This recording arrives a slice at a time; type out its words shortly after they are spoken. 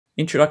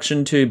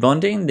Introduction to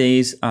bonding.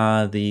 These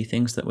are the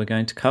things that we're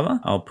going to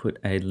cover. I'll put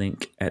a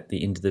link at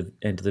the end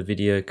of the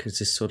video because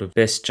this sort of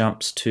best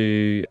jumps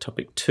to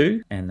topic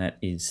 2, and that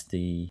is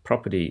the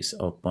properties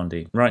of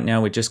bonding. Right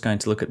now we're just going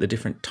to look at the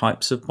different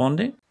types of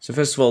bonding. So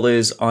first of all,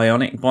 there's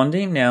ionic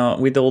bonding. Now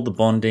with all the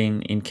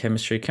bonding in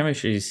chemistry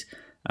is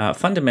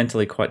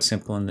fundamentally quite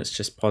simple, and it's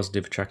just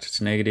positive attracted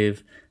to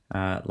negative,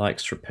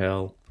 likes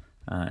repel,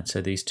 and so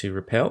these two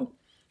repel.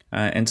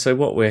 And so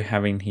what we're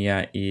having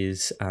here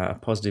is a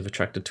positive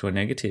attracted to a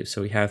negative.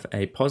 So we have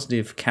a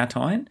positive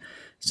cation.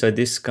 So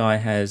this guy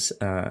has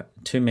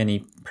too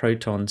many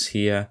protons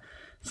here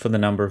for the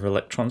number of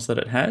electrons that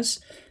it has.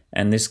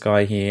 And this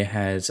guy here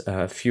has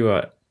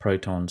fewer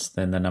protons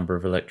than the number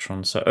of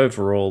electrons. So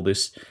overall,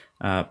 this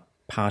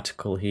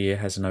particle here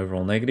has an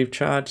overall negative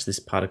charge.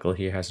 This particle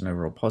here has an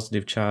overall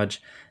positive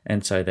charge.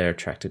 And so they're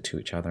attracted to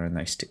each other and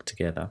they stick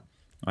together.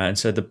 And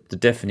so the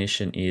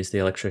definition is the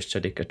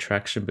electrostatic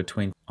attraction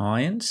between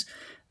ions,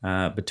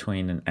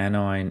 between an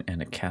anion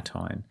and a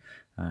cation.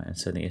 And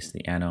so there's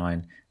the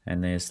anion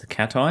and there's the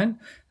cation.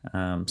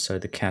 So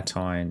the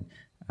cation,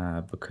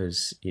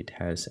 because it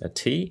has a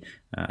T,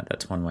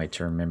 that's one way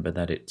to remember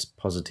that it's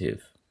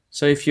positive.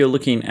 So if you're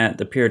looking at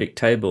the periodic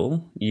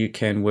table, you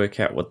can work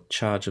out what the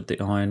charge of the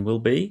ion will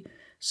be.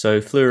 So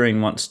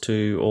fluorine wants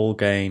to all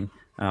gain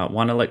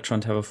 1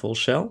 electron to have a full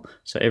shell.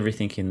 So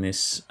everything in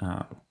this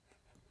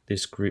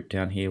group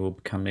down here will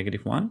become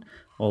 -1.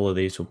 All of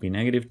these will be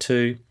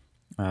 -2.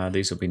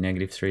 These will be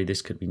 -3.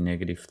 This could be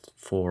 -4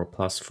 or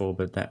 +4,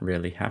 but that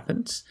rarely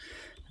happens.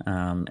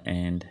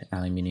 And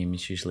aluminium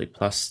is usually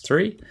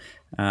 +3.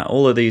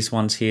 All of these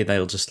ones here,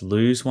 they'll just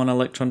lose 1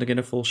 electron to get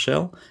a full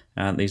shell.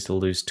 These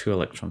will lose 2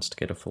 electrons to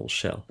get a full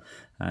shell.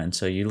 And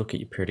so you look at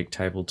your periodic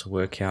table to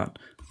work out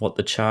what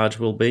the charge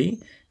will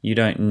be. You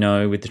don't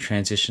know with the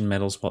transition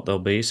metals what they'll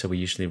be, so we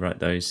usually write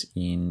those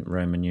in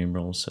Roman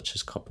numerals such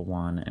as copper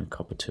 1 and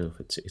copper 2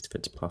 if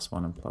it's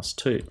 +1 and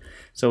 +2.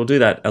 So we'll do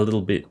that in a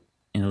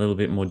little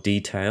bit more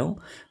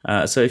detail.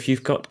 So if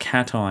you've got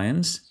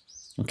cations,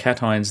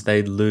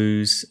 they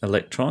lose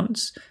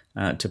electrons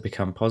to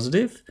become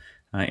positive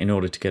in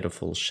order to get a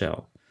full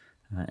shell.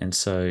 And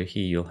so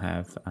here you'll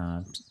have,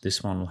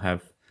 this one will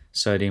have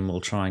sodium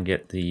will try and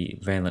get the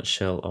valence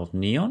shell of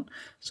neon.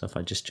 So if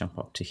I just jump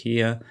up to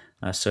here,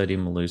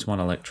 sodium will lose 1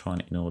 electron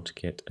in order to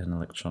get an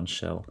electron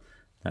shell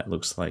that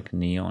looks like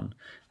neon.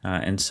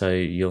 And so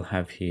you'll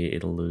have here,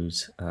 it'll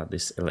lose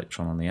this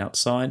electron on the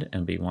outside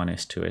and be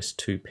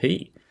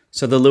 1s2s2p.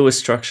 So the Lewis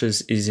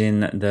structures is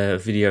in the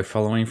video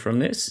following from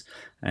this,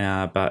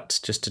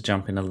 but just to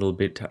jump in a little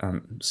bit,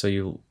 I'll show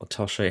you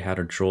how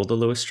to draw the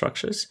Lewis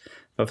structures.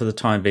 But for the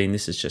time being,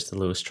 this is just the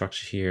Lewis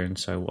structure here, and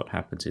so what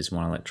happens is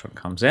 1 electron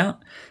comes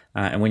out,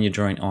 and when you're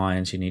drawing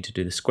ions, you need to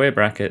do the square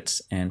brackets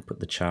and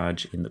put the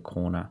charge in the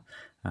corner.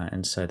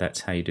 And so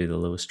that's how you do the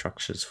Lewis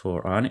structures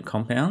for ionic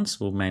compounds.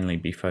 We'll mainly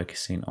be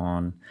focusing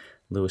on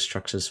Lewis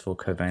structures for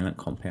covalent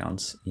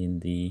compounds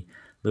in the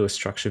Lewis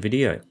structure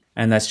video.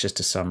 And that's just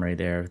a summary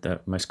there of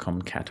the most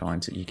common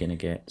cations that you're going to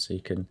get. So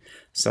you can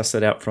suss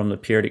that out from the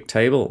periodic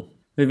table.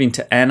 Moving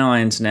to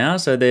anions now,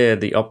 so they're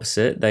the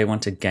opposite. They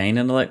want to gain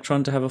an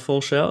electron to have a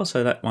full shell.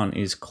 So that one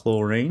is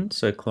chlorine.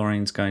 So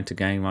chlorine's going to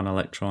gain 1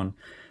 electron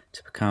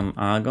to become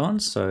argon.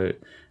 So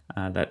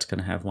that's going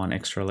to have 1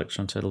 extra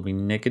electron, so it'll be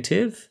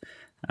negative.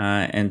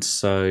 And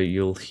so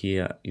you'll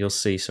see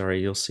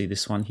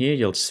this one here.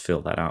 You'll just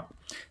fill that up.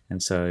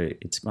 And so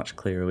it's much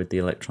clearer with the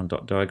electron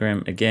dot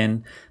diagram.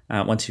 Again,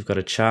 once you've got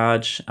a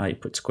charge, you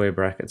put square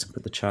brackets and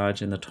put the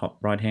charge in the top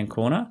right-hand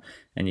corner,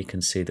 and you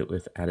can see that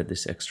we've added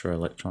this extra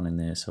electron in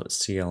there, so it's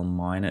Cl-.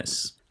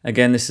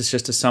 Again, this is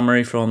just a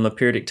summary from the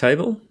periodic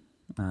table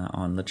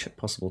on the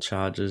possible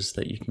charges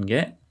that you can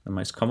get, the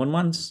most common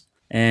ones.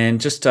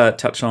 And just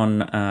touch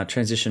on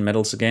transition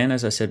metals again,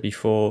 as I said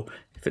before.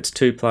 If it's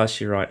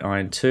 2+, you write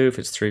ion 2. If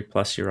it's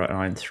 3+, you write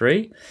ion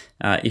 3.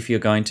 If you're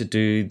going to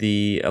do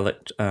the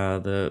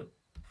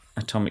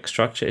atomic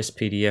structure,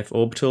 SPDF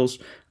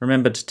orbitals,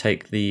 remember to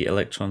take the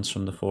electrons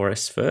from the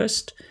 4s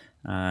first.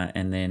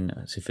 And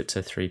then if it's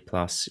a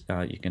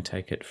 3+, you can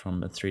take it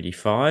from the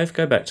 3d5.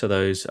 Go back to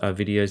those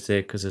videos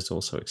there because there's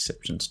also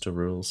exceptions to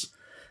rules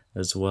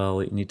as well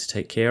that you need to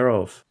take care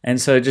of. And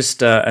so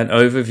just an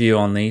overview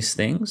on these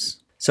things.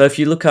 So if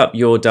you look up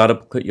your data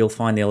booklet, you'll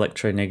find the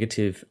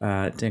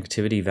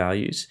negativity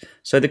values.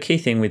 So the key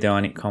thing with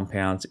ionic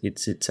compounds,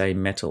 it's a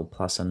metal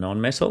plus a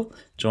non-metal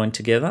joined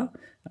together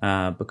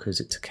because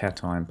it's a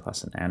cation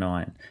plus an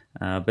anion.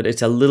 But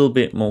it's a little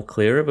bit more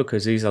clearer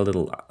because these are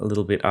a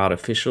little bit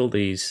artificial,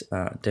 these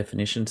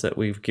definitions that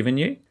we've given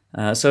you.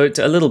 So it's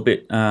a little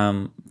bit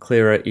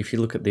clearer if you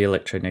look at the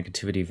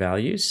electronegativity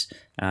values.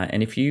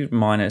 And if you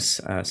minus,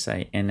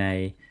 say,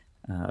 Na,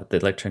 the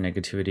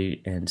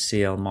electronegativity, and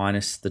Cl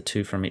minus the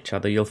two from each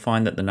other, you'll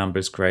find that the number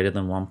is greater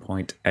than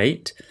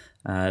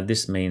 1.8.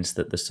 This means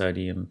that the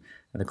sodium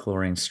and the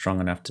chlorine is strong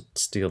enough to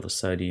steal the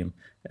sodium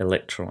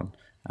electron.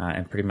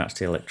 and pretty much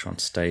the electron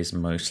stays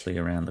mostly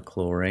around the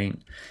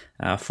chlorine.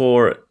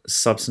 For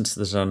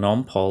substances that are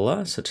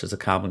non-polar, such as a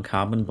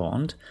carbon-carbon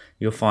bond,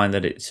 you'll find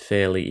that it's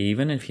fairly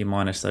even. If you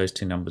minus those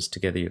two numbers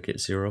together, you'll get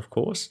 0, of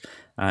course.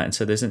 And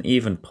so there's an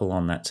even pull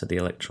on that, so the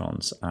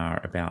electrons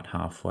are about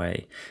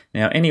halfway.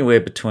 Now, anywhere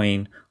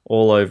between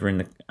all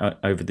over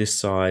over this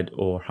side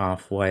or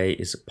halfway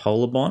is a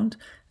polar bond,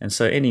 and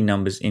so any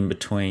numbers in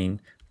between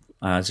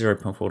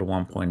 0.4 to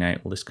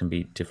 1.8, well, this can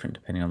be different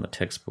depending on the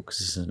textbook because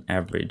this is an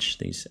average,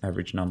 these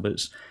average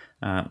numbers.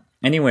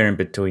 Anywhere in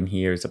between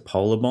here is a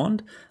polar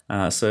bond.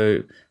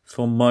 So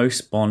for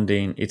most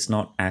bonding, it's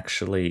not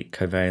actually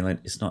covalent,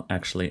 it's not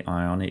actually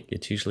ionic,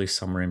 it's usually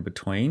somewhere in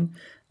between.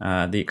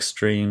 The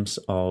extremes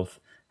of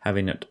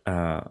having it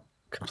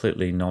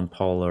completely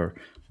non-polar,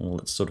 well,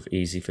 it's sort of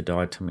easy for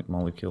diatomic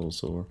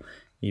molecules or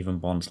even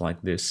bonds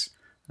like this.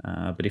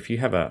 But if you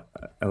have an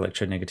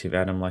electronegative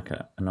atom like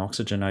an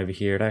oxygen over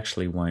here, it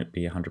actually won't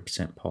be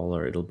 100%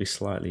 polar. It'll be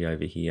slightly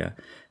over here.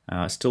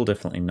 Still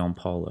definitely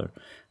non-polar.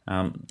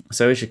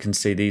 So as you can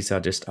see, these are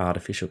just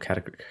artificial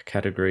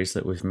categories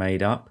that we've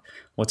made up.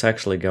 What's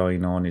actually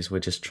going on is we're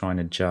just trying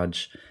to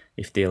judge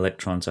if the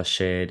electrons are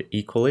shared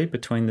equally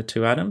between the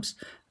two atoms,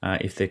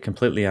 if they're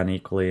completely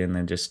unequally and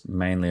they're just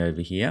mainly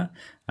over here,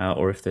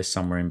 or if they're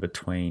somewhere in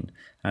between.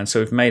 And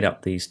so we've made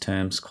up these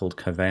terms called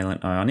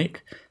covalent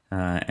ionic,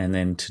 and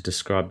then to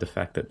describe the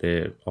fact that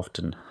they're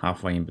often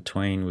halfway in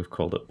between, we've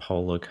called it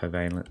polar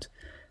covalent.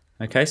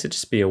 Okay, so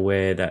just be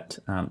aware that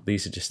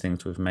these are just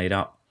things we've made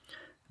up.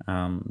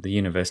 The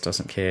universe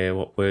doesn't care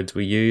what words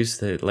we use.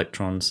 The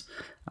electrons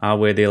are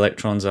where the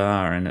electrons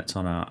are, and it's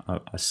on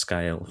a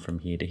scale from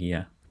here to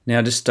here.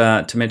 Now, just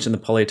to mention the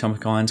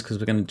polyatomic ions, because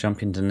we're going to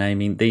jump into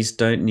naming. These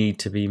don't need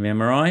to be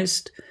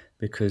memorized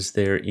because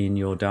they're in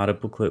your data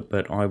booklet,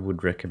 but I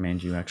would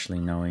recommend you actually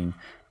knowing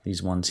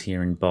these ones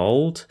here in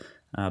bold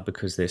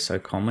because they're so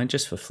common,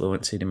 just for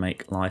fluency, to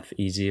make life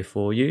easier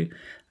for you.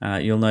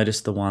 You'll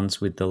notice the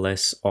ones with the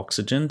less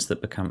oxygens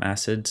that become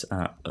acids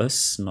are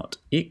us, not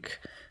ik.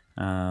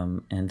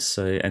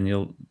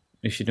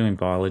 If you're doing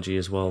biology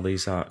as well,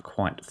 these are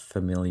quite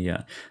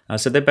familiar.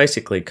 So they're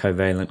basically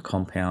covalent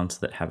compounds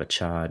that have a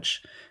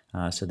charge.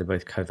 So they're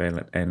both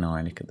covalent and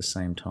ionic at the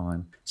same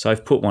time. So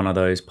I've put one of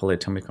those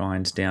polyatomic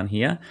ions down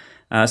here.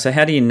 So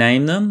how do you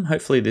name them?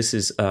 Hopefully this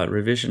is a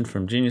revision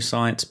from junior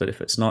science, but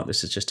if it's not,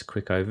 this is just a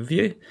quick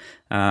overview.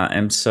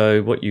 And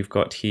so what you've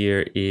got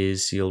here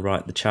is you'll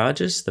write the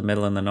charges, the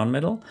metal and the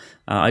non-metal.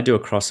 I do a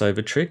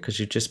crossover trick because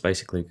you just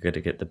basically got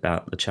to get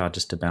the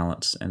charges to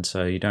balance. And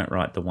so you don't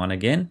write the one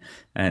again.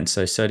 And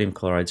so sodium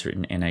chloride's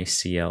written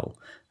NaCl.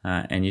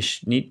 And you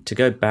need to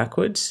go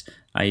backwards.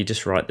 You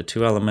just write the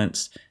two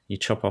elements, you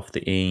chop off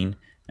the ene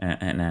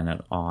and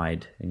an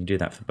ide, and you do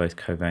that for both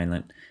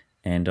covalent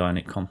and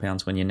ionic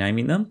compounds when you're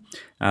naming them.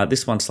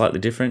 This one's slightly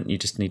different. You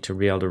just need to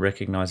be able to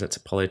recognize that's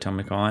a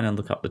polyatomic ion and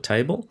look up the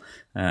table.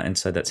 And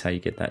so that's how you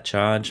get that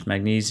charge.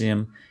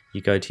 Magnesium,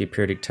 you go to your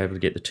periodic table to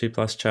get the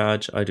 2+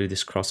 charge. I do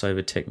this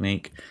crossover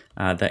technique.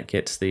 That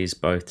gets these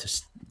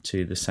both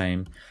to the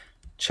same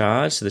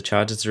charge. So the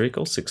charges are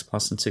equal,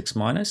 6+ and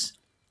 6-.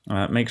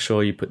 Make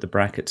sure you put the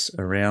brackets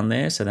around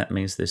there. So that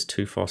means there's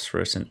 2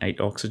 phosphorus and 8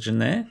 oxygen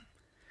there.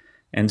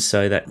 And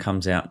so that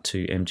comes out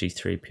to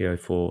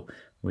Mg3PO4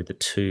 with a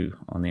 2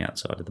 on the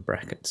outside of the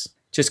brackets.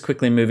 Just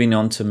quickly moving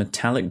on to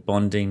metallic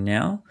bonding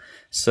now.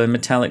 So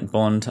metallic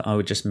bond, I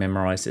would just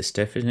memorize this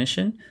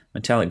definition.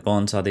 Metallic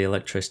bonds are the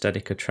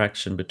electrostatic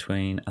attraction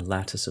between a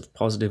lattice of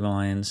positive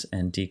ions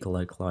and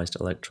delocalized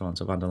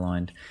electrons. I've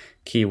underlined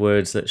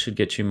keywords that should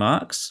get you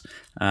marks.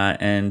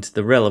 And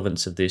the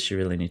relevance of this, you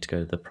really need to go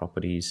to the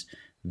properties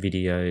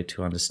video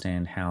to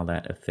understand how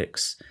that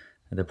affects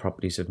the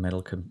properties of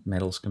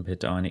metals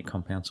compared to ionic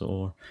compounds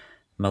or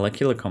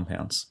molecular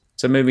compounds.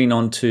 So moving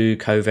on to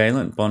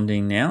covalent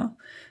bonding now.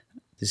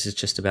 This is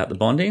just about the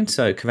bonding.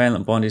 So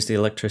covalent bond is the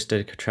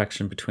electrostatic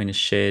attraction between a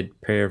shared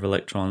pair of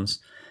electrons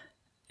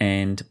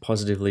and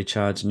positively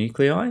charged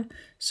nuclei.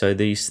 So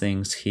these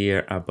things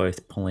here are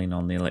both pulling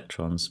on the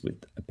electrons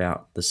with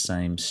about the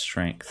same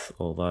strength,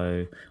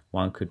 although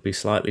one could be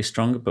slightly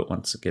stronger, but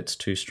once it gets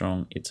too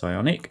strong, it's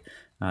ionic.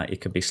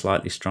 It could be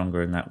slightly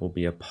stronger, and that will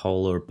be a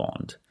polar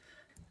bond.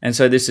 And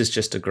so this is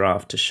just a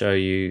graph to show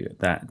you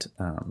that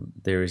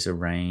there is a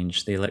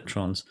range. The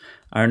electrons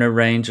are in a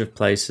range of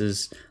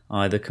places,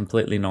 either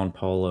completely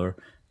nonpolar,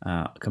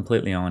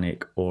 completely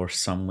ionic, or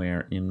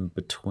somewhere in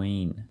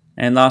between.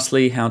 And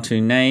lastly, how to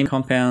name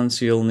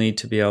compounds. You'll need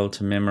to be able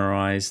to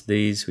memorize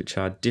these, which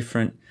are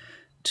different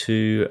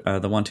to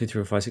the 1, 2,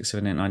 3, 4, 5, 6,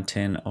 7, 8, 9,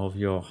 10 of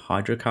your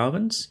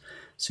hydrocarbons.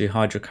 So your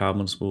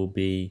hydrocarbons will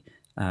be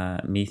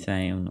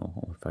methane,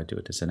 or if I do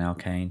it as an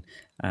alkane,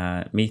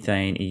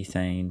 methane,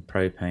 ethane,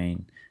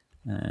 propane,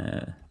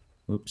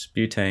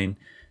 butane,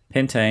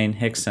 pentane,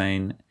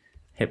 hexane,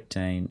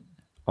 heptane,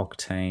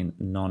 octane,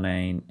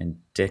 nonane, and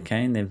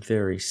decane. They're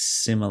very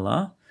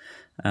similar.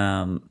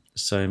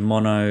 So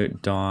mono,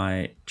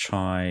 di,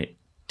 tri,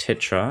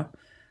 tetra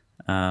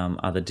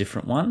are the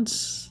different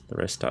ones. The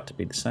rest start to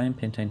be the same: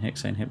 pentane,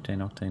 hexane, heptane,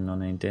 octane,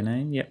 nonane,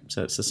 denane. Yep,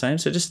 so it's the same.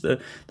 So just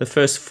the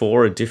first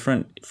four are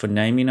different for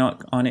naming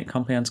ionic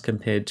compounds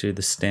compared to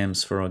the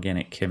stems for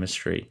organic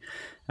chemistry.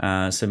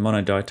 So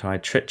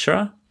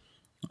monoditetra,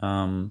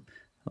 a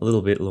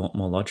little bit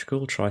more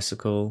logical: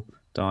 tricycle,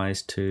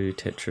 dies 2,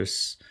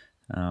 tetras,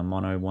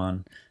 mono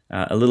 1.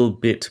 A little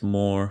bit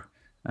more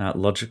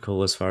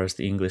logical as far as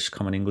the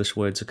common English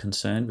words are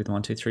concerned with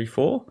 1, 2, 3,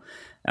 4.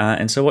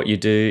 And so what you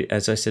do,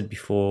 as I said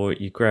before,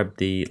 you grab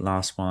the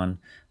last one,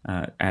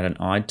 add an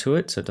 "-ide" to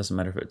it, so it doesn't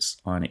matter if it's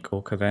ionic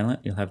or covalent,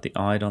 you'll have the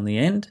 "-ide" on the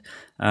end.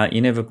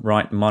 You never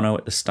write mono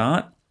at the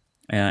start,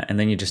 and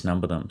then you just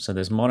number them. So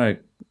there's mono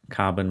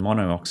carbon,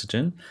 mono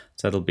oxygen,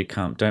 so it'll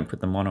become, don't put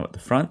the mono at the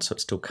front, so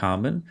it's still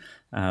carbon.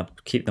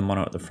 Keep the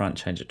mono at the front,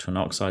 change it to an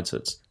oxide, so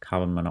it's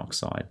carbon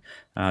monoxide.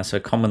 So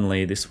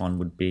commonly this one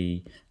would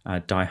be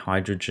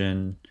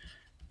dihydrogen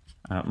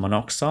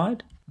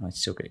monoxide. I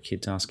still get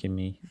kids asking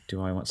me,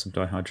 do I want some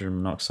dihydrogen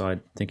monoxide,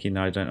 thinking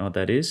I don't know what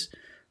that is,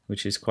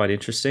 which is quite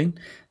interesting.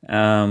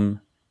 And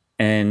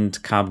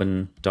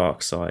carbon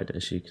dioxide,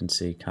 as you can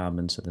see,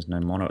 carbon, so there's no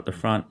mono at the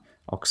front,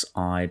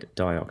 oxide,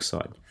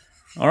 dioxide.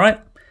 All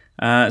right,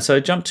 so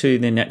jump to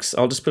the next.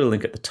 I'll just put a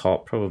link at the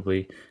top,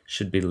 probably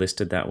should be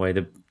listed that way,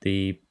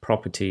 the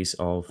properties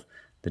of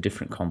the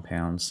different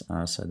compounds.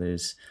 So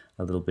there's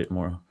a little bit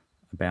more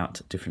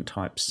about different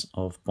types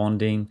of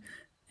bonding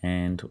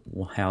and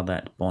how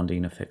that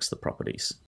bonding affects the properties.